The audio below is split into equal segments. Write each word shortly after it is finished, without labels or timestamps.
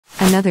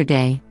Another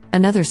day,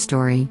 another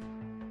story.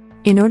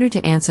 In order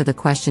to answer the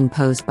question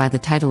posed by the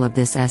title of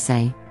this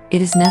essay,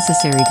 it is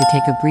necessary to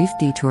take a brief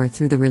detour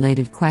through the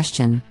related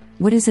question,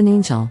 what is an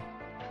angel?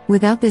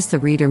 Without this, the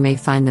reader may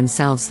find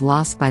themselves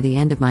lost by the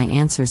end of my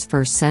answer's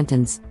first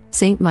sentence.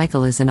 Saint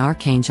Michael is an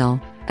archangel,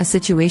 a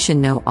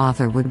situation no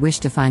author would wish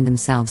to find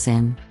themselves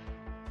in.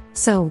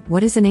 So,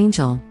 what is an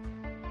angel?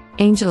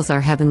 Angels are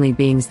heavenly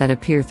beings that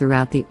appear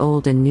throughout the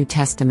Old and New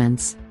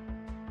Testaments.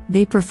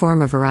 They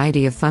perform a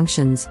variety of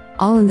functions,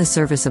 all in the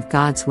service of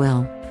God's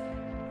will.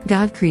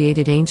 God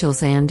created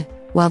angels and,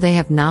 while they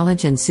have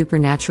knowledge and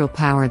supernatural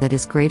power that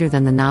is greater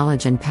than the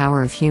knowledge and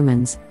power of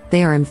humans,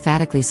 they are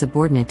emphatically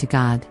subordinate to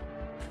God.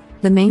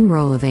 The main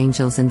role of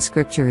angels in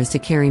Scripture is to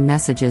carry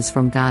messages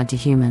from God to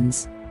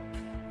humans.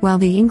 While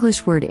the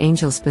English word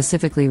angel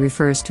specifically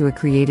refers to a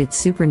created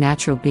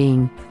supernatural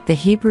being, the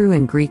Hebrew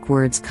and Greek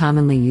words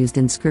commonly used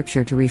in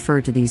Scripture to refer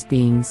to these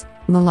beings,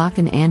 malach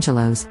and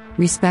angelos,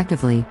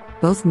 respectively,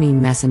 both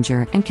mean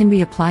messenger and can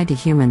be applied to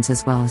humans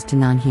as well as to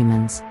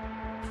non-humans.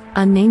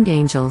 Unnamed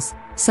angels,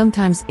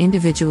 sometimes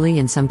individually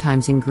and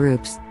sometimes in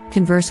groups,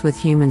 converse with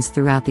humans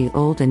throughout the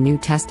Old and New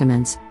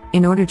Testaments,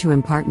 in order to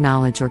impart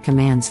knowledge or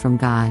commands from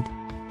God.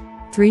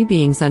 Three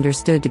beings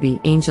understood to be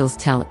angels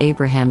tell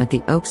Abraham at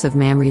the Oaks of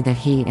Mamre that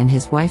he and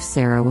his wife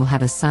Sarah will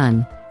have a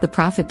son. The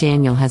prophet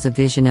Daniel has a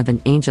vision of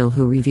an angel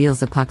who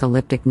reveals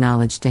apocalyptic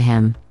knowledge to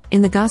him.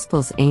 In the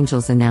Gospels,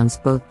 angels announce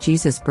both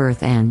Jesus'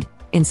 birth and,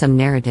 in some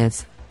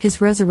narratives, his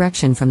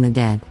resurrection from the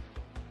dead.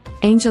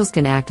 Angels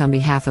can act on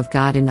behalf of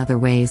God in other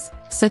ways,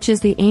 such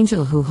as the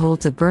angel who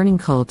holds a burning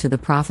coal to the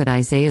prophet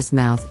Isaiah's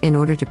mouth in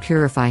order to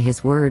purify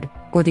his word,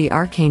 or the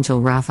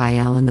archangel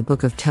Raphael in the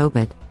book of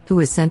Tobit, who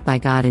is sent by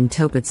God in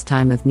Tobit's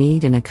time of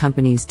need and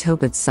accompanies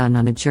Tobit's son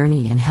on a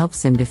journey and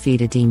helps him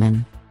defeat a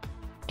demon.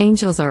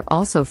 Angels are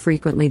also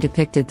frequently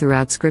depicted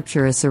throughout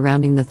Scripture as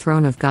surrounding the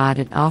throne of God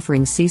and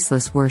offering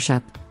ceaseless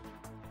worship.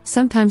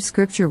 Sometimes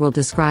Scripture will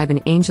describe an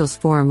angel's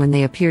form when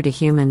they appear to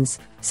humans.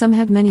 Some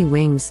have many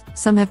wings,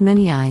 some have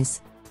many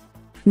eyes.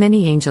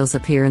 Many angels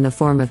appear in the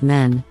form of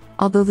men,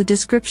 although the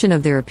description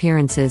of their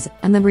appearances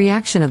and the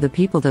reaction of the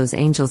people those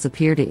angels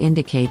appear to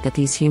indicate that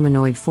these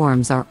humanoid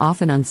forms are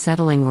often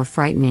unsettling or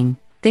frightening.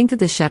 Think of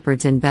the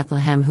shepherds in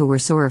Bethlehem who were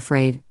sore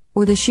afraid,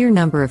 or the sheer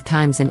number of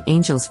times an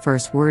angel's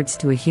first words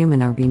to a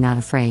human are "Be not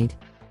afraid."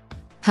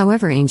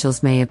 However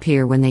angels may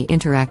appear when they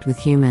interact with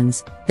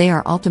humans, they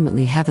are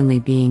ultimately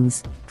heavenly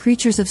beings,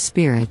 creatures of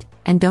spirit,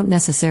 and don't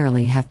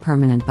necessarily have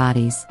permanent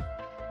bodies.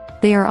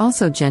 They are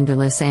also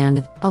genderless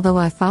and, although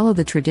I follow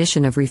the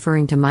tradition of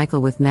referring to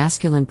Michael with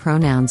masculine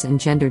pronouns and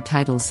gendered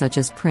titles such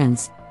as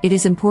prince, it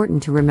is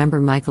important to remember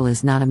Michael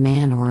is not a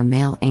man or a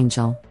male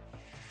angel.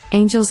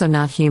 Angels are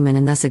not human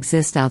and thus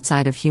exist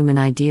outside of human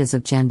ideas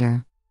of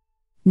gender.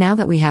 Now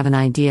that we have an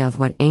idea of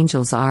what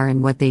angels are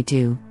and what they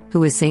do,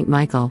 who is Saint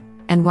Michael,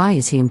 and why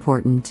is he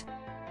important?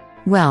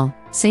 Well,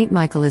 Saint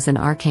Michael is an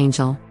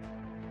archangel.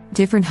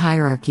 Different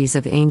hierarchies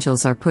of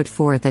angels are put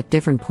forth at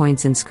different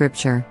points in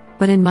Scripture,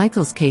 but in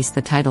Michael's case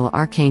the title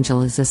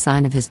archangel is a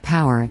sign of his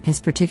power and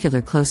his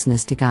particular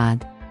closeness to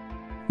God.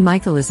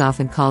 Michael is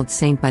often called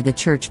saint by the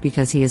Church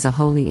because he is a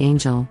holy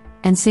angel,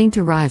 and saint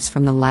derives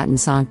from the Latin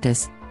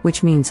sanctus,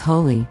 which means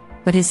holy,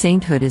 but his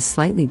sainthood is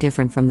slightly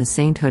different from the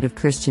sainthood of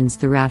Christians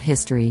throughout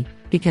history,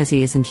 because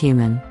he isn't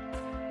human.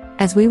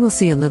 As we will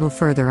see a little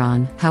further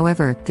on,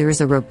 however, there is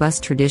a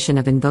robust tradition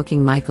of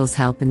invoking Michael's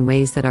help in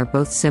ways that are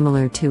both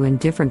similar to and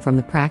different from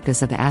the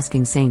practice of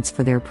asking saints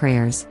for their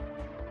prayers.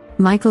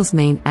 Michael's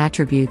main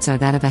attributes are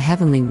that of a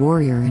heavenly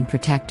warrior and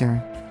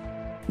protector.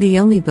 The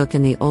only book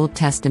in the Old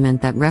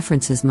Testament that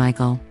references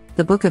Michael,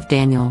 the book of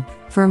Daniel,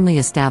 firmly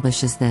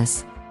establishes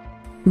this.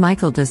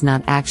 Michael does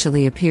not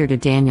actually appear to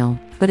Daniel,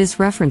 but is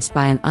referenced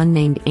by an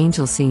unnamed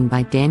angel seen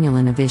by Daniel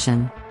in a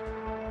vision.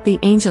 The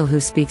angel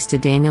who speaks to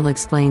Daniel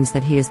explains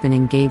that he has been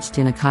engaged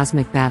in a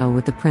cosmic battle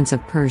with the Prince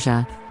of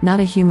Persia, not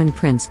a human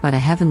prince but a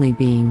heavenly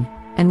being,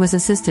 and was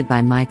assisted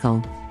by Michael,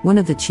 one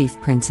of the chief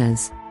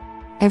princes.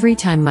 Every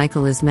time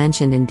Michael is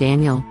mentioned in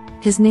Daniel,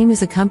 his name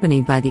is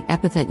accompanied by the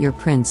epithet your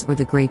prince or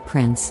the great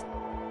prince.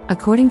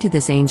 According to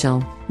this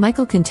angel,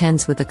 Michael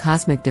contends with the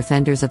cosmic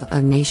defenders of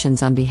other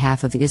nations on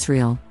behalf of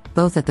Israel,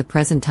 both at the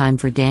present time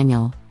for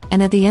Daniel,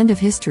 and at the end of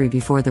history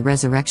before the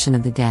resurrection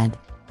of the dead.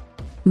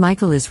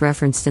 Michael is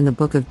referenced in the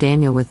book of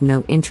Daniel with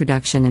no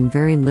introduction and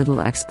very little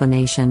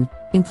explanation,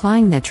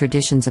 implying that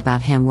traditions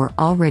about him were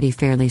already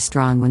fairly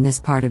strong when this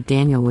part of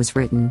Daniel was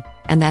written,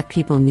 and that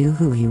people knew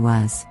who he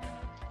was.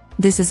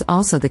 This is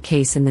also the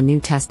case in the New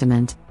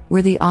Testament,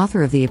 where the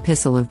author of the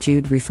Epistle of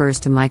Jude refers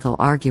to Michael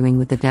arguing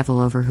with the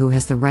devil over who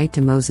has the right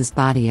to Moses'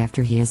 body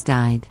after he has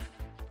died.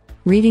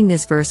 Reading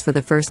this verse for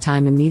the first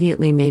time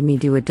immediately made me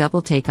do a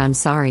double take. I'm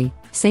sorry,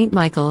 Saint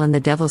Michael and the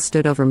devil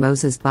stood over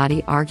Moses'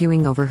 body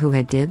arguing over who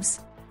had dibs?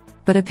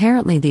 But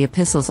apparently the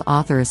epistle's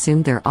author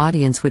assumed their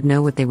audience would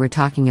know what they were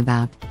talking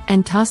about,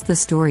 and tossed the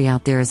story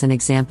out there as an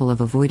example of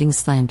avoiding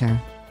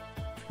slander.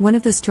 One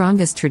of the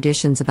strongest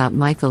traditions about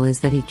Michael is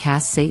that he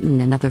cast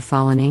Satan and other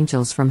fallen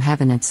angels from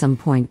heaven at some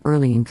point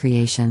early in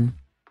creation.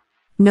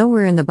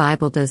 Nowhere in the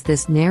Bible does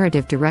this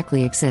narrative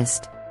directly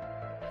exist.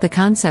 The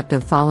concept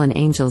of fallen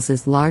angels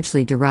is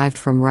largely derived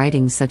from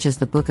writings such as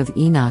the Book of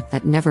Enoch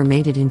that never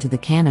made it into the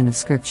canon of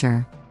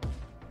Scripture.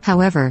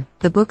 However,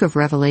 the Book of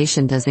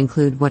Revelation does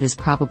include what is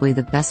probably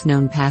the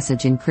best-known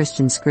passage in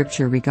Christian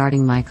scripture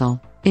regarding Michael,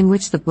 in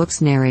which the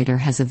book's narrator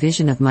has a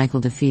vision of Michael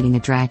defeating a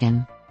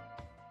dragon.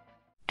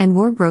 And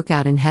war broke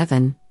out in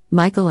heaven.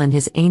 Michael and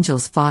his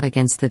angels fought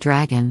against the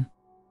dragon.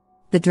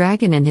 The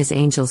dragon and his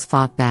angels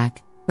fought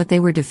back, but they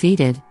were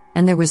defeated,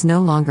 and there was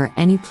no longer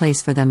any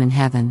place for them in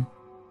heaven.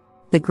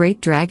 The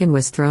great dragon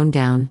was thrown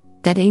down,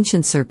 that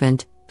ancient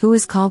serpent, who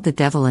is called the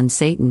devil and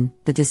Satan,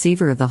 the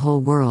deceiver of the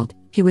whole world.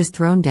 He was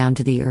thrown down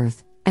to the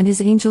earth, and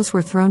his angels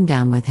were thrown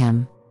down with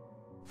him.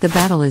 The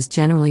battle is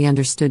generally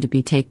understood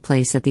to take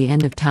place at the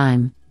end of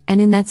time,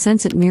 and in that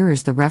sense it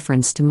mirrors the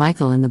reference to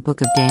Michael in the book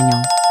of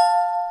Daniel.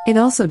 It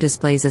also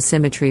displays a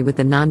symmetry with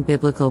the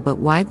non-biblical but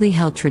widely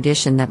held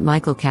tradition that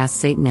Michael cast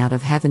Satan out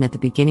of heaven at the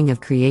beginning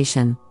of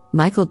creation.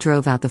 Michael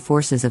drove out the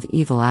forces of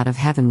evil out of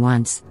heaven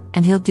once,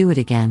 and he'll do it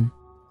again.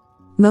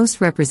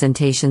 Most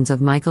representations of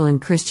Michael in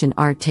Christian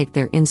art take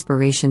their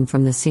inspiration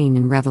from the scene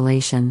in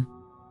Revelation.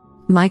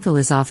 Michael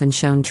is often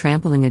shown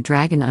trampling a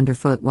dragon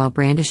underfoot while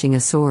brandishing a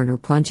sword or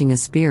plunging a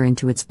spear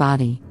into its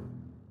body.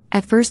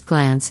 At first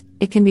glance,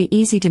 it can be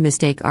easy to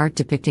mistake art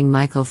depicting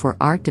Michael for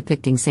art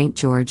depicting Saint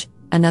George,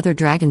 another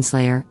dragon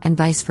slayer, and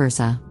vice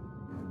versa.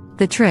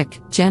 The trick,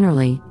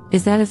 generally,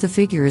 is that if the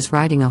figure is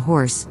riding a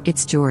horse,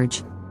 it's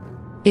George.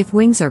 If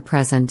wings are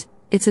present,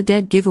 it's a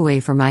dead giveaway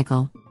for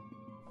Michael.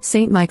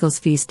 St. Michael's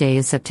feast day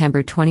is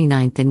September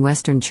 29th in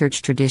Western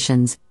church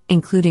traditions,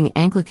 including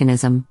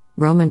Anglicanism,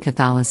 Roman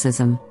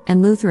Catholicism,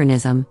 and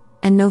Lutheranism,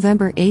 and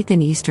November 8th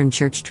in Eastern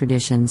church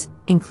traditions,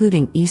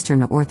 including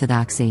Eastern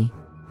Orthodoxy.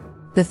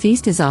 The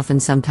feast is often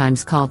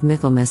sometimes called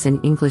Michaelmas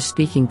in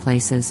English-speaking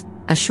places,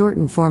 a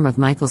shortened form of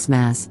Michael's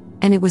Mass,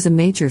 and it was a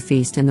major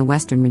feast in the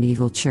Western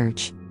medieval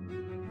church.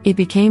 It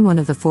became one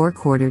of the 4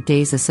 quarter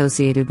days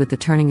associated with the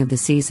turning of the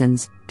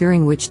seasons,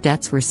 during which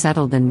debts were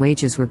settled and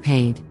wages were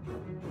paid.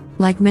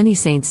 Like many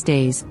saints'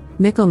 days,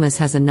 Michaelmas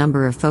has a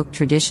number of folk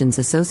traditions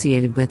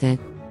associated with it.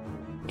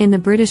 In the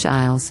British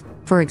Isles,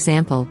 for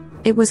example,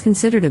 it was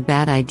considered a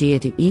bad idea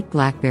to eat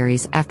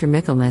blackberries after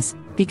Michaelmas,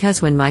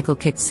 because when Michael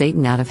kicked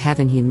Satan out of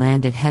heaven he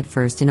landed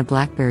headfirst in a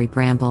blackberry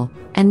bramble,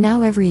 and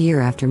now every year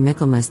after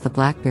Michaelmas the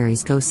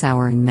blackberries go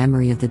sour in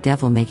memory of the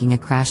devil making a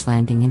crash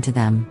landing into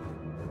them.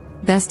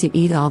 Best to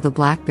eat all the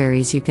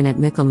blackberries you can at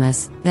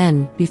Michaelmas,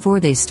 then,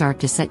 before they start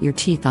to set your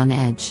teeth on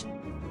edge.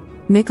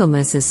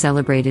 Michaelmas is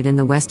celebrated in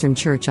the Western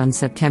Church on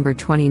September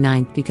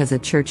 29th because a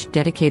church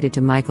dedicated to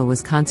Michael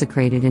was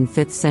consecrated in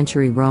 5th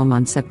century Rome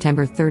on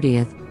September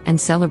 30th, and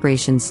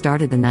celebrations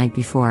started the night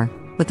before,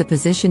 but the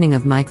positioning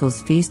of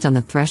Michael's feast on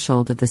the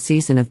threshold of the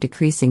season of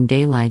decreasing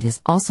daylight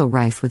is also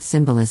rife with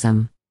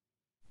symbolism.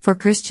 For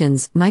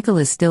Christians, Michael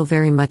is still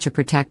very much a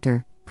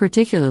protector,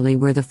 particularly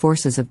where the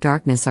forces of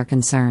darkness are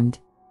concerned.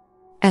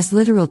 As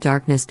literal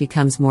darkness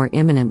becomes more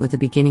imminent with the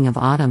beginning of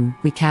autumn,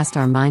 we cast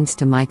our minds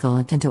to Michael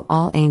and to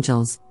all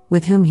angels,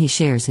 with whom he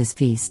shares his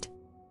feast.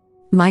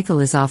 Michael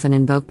is often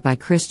invoked by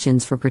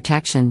Christians for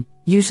protection,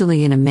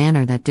 usually in a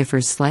manner that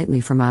differs slightly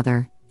from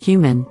other,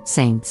 human,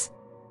 saints.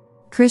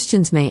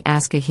 Christians may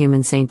ask a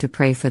human saint to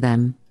pray for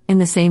them, in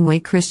the same way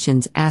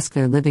Christians ask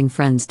their living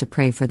friends to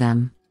pray for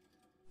them.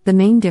 The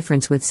main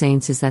difference with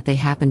saints is that they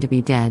happen to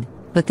be dead,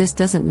 but this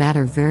doesn't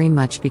matter very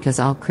much because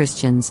all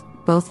Christians,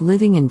 both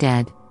living and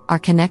dead, are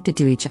connected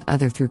to each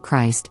other through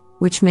Christ,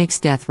 which makes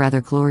death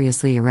rather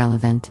gloriously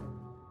irrelevant.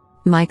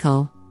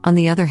 Michael, on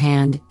the other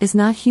hand, is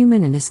not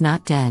human and is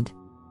not dead.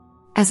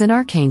 As an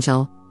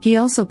archangel, he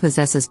also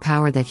possesses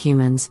power that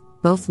humans,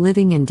 both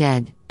living and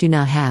dead, do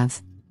not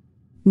have.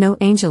 No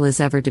angel is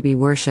ever to be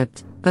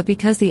worshipped, but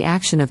because the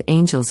action of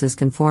angels is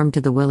conformed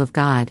to the will of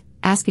God,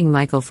 asking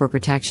Michael for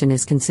protection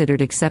is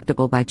considered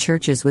acceptable by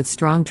churches with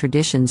strong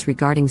traditions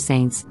regarding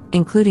saints,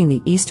 including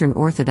the Eastern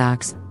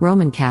Orthodox,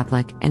 Roman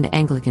Catholic, and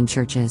Anglican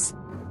churches.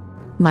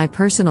 My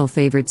personal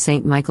favorite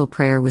Saint Michael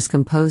prayer was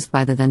composed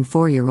by the then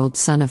 4-year-old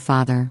son of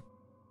Father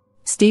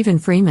Stephen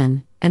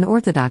Freeman, an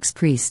Orthodox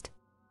priest.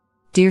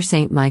 Dear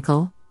Saint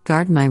Michael,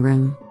 guard my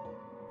room.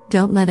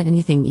 Don't let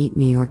anything eat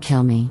me or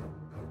kill me.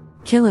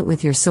 Kill it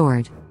with your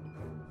sword.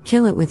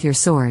 Kill it with your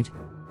sword.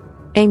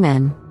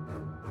 Amen.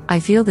 I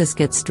feel this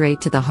gets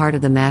straight to the heart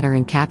of the matter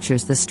and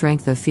captures the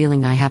strength of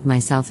feeling I have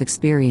myself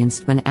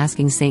experienced when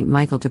asking Saint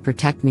Michael to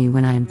protect me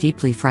when I am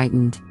deeply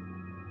frightened.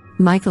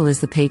 Michael is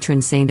the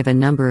patron saint of a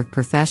number of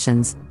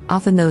professions,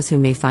 often those who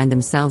may find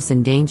themselves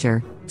in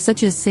danger,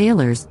 such as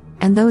sailors,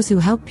 and those who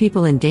help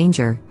people in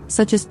danger,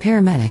 such as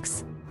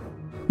paramedics.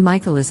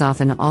 Michael is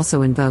often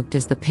also invoked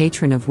as the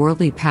patron of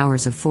worldly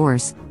powers of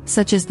force,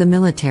 such as the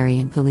military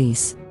and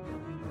police.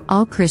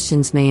 All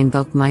Christians may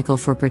invoke Michael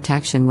for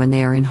protection when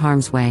they are in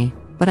harm's way,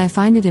 but I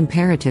find it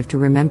imperative to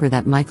remember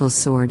that Michael's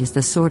sword is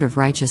the sword of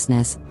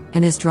righteousness,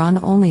 and is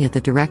drawn only at the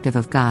directive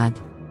of God.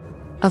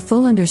 A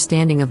full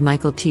understanding of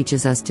Michael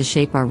teaches us to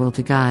shape our will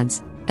to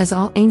God's, as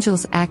all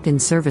angels act in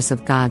service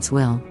of God's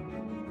will.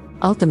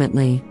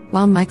 Ultimately,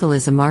 while Michael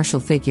is a martial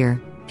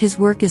figure, His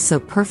work is so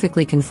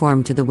perfectly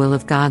conformed to the will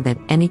of God that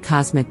any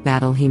cosmic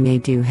battle he may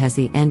do has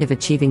the end of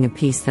achieving a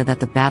peace that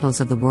the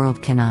battles of the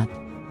world cannot.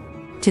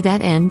 To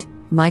that end,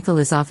 Michael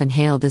is often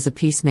hailed as a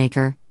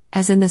peacemaker,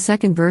 as in the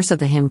second verse of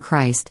the hymn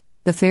Christ,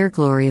 the fair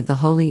glory of the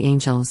holy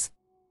angels.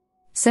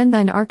 Send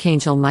thine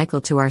Archangel Michael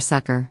to our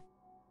succor.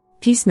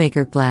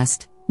 Peacemaker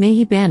blessed, may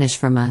he banish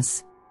from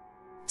us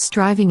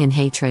striving and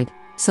hatred,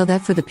 so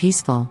that for the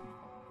peaceful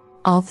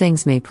all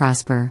things may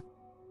prosper.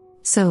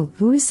 So,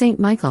 who is Saint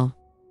Michael?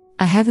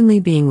 A heavenly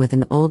being with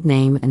an old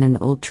name and an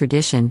old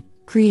tradition,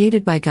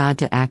 created by God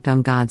to act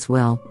on God's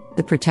will,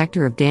 the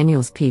protector of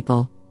Daniel's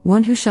people,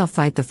 one who shall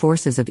fight the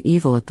forces of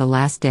evil at the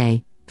last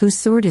day, whose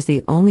sword is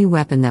the only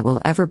weapon that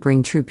will ever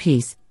bring true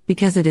peace,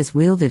 because it is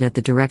wielded at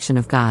the direction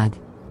of God.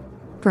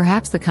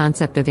 Perhaps the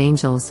concept of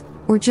angels,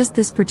 or just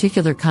this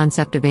particular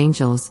concept of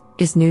angels,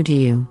 is new to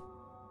you.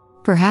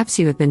 Perhaps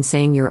you have been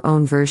saying your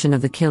own version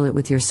of the kill it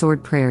with your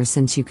sword prayer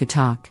since you could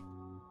talk.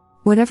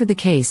 Whatever the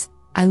case,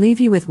 I leave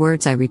you with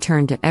words I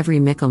return to every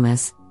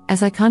Michaelmas,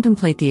 as I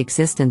contemplate the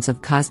existence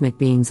of cosmic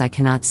beings I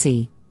cannot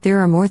see. There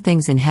are more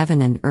things in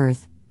heaven and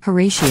earth,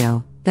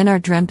 Horatio, than are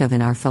dreamt of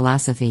in our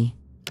philosophy.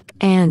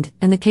 And,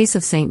 in the case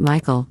of Saint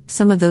Michael,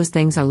 some of those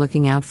things are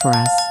looking out for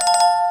us.